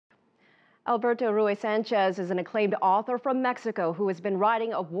Alberto Ruy-Sánchez is an acclaimed author from Mexico who has been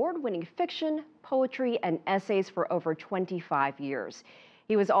writing award-winning fiction, poetry, and essays for over 25 years.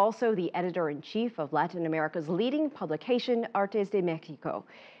 He was also the editor-in-chief of Latin America's leading publication, Artes de Mexico.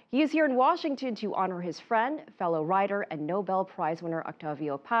 He is here in Washington to honor his friend, fellow writer, and Nobel Prize winner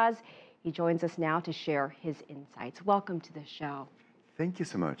Octavio Paz. He joins us now to share his insights. Welcome to the show. Thank you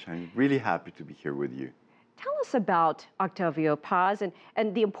so much. I'm really happy to be here with you. Tell us about Octavio Paz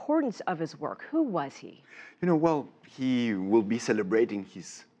and the importance of his work. Who was he? He will be celebrating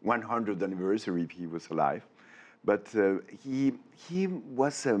his 100th anniversary if he was alive. But he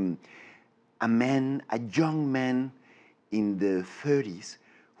was a man, a young man in the 30s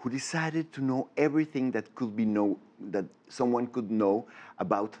who decided to know everything that that someone could know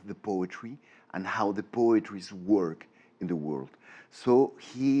about the poetry and how the poetries work in the world. So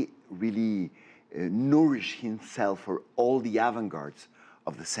he really nourished himself for all the avant-gardes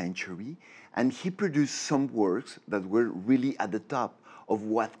of the century, and he produced some works that were really at the top of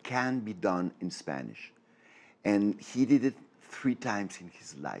what can be done in Spanish. And he did it 3 times in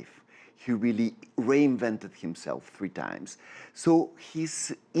his life. He really reinvented himself 3 times. So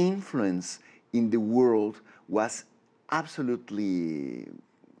his influence in the world was absolutely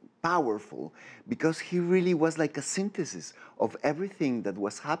powerful because he really was like a synthesis of everything that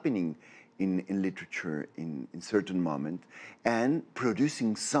was happening in literature in certain moment and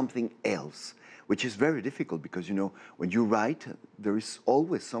producing something else, which is very difficult because, when you write, there is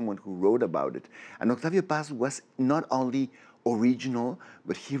always someone who wrote about it. And Octavio Paz was not only original,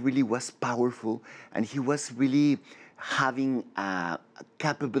 but he really was powerful, and he was really having a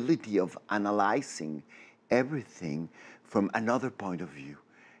capability of analyzing everything from another point of view.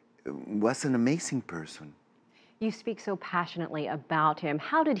 Was an amazing person. You speak so passionately about him.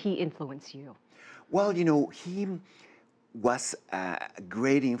 How did he influence you? Well, he was a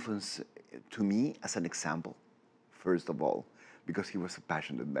great influence to me as an example, first of all, because he was a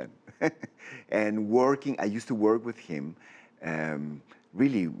passionate man. And I used to work with him,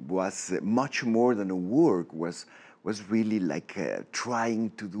 really was much more than a work, was really like trying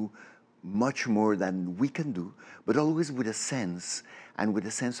to do much more than we can do, but always with a sense and with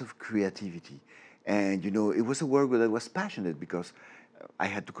a sense of creativity. And it was a work that was passionate because I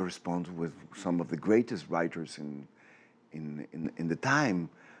had to correspond with some of the greatest writers in the time,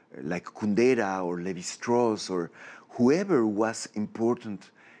 like Kundera or Lévi-Strauss or whoever was important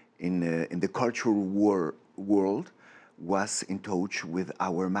in the cultural world was in touch with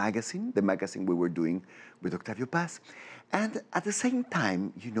our magazine, the magazine we were doing with Octavio Paz. And at the same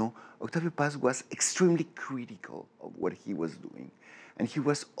time, Octavio Paz was extremely critical of what he was doing. And he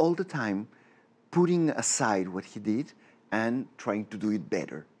was all the time putting aside what he did and trying to do it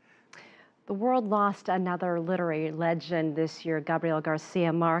better. The world lost another literary legend this year, Gabriel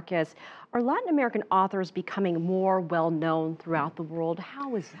Garcia Marquez. Are Latin American authors becoming more well-known throughout the world?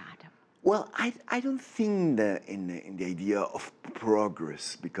 How is that? Well, I don't think in the idea of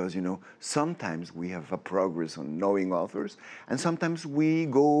progress, because, sometimes we have a progress on knowing authors, and sometimes we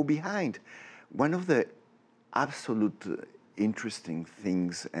go behind. One of the absolute interesting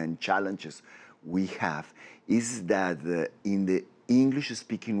things and challenges we have is that in the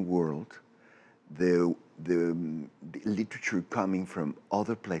English-speaking world, the literature coming from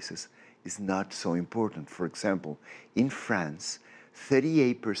other places is not so important. For example, in France,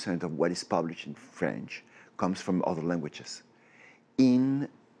 38% of what is published in French comes from other languages. In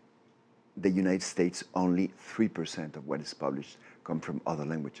the United States, only 3% of what is published comes from other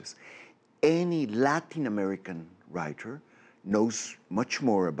languages. Any Latin American writer knows much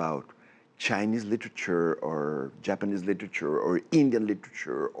more about Chinese literature or Japanese literature or Indian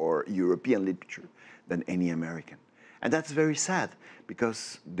literature or European literature than any American. And that's very sad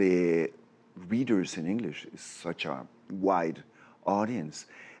because the readers in English is such a wide audience,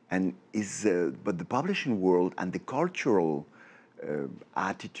 and but the publishing world and the cultural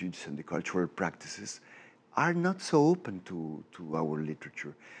attitudes and the cultural practices are not so open to our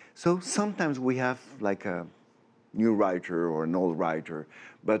literature. So sometimes we have like a new writer or an old writer,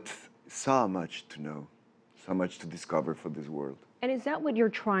 but so much to know, so much to discover for this world. And is that what you're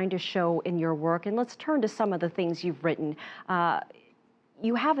trying to show in your work? And let's turn to some of the things you've written.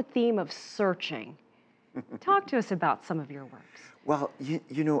 You have a theme of searching. Talk to us about some of your works. Well,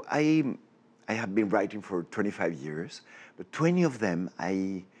 I have been writing for 25 years, but 20 of them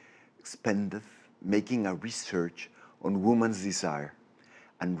I spent making a research on woman's desire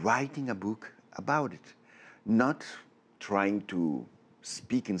and writing a book about it, not trying to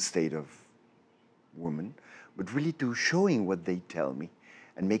speak instead of women, but really to showing what they tell me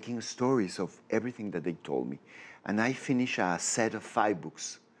and making stories of everything that they told me. And I finished a set of 5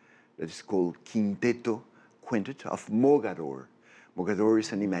 books that is called Quinteto Quintet of Mogador. Mogador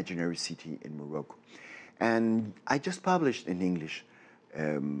is an imaginary city in Morocco. And I just published in English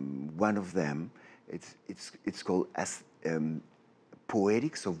one of them. It's called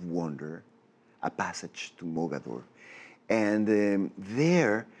Poetics of Wonder, a Passage to Mogador. And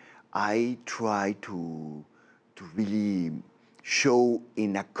there I try to really show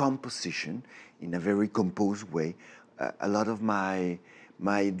in a composition, in a very composed way, a lot of my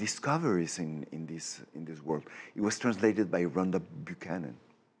discoveries in this world. It was translated by Rhonda Buchanan.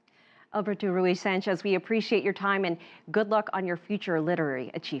 Alberto Ruy-Sánchez, we appreciate your time and good luck on your future literary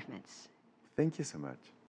achievements. Thank you so much.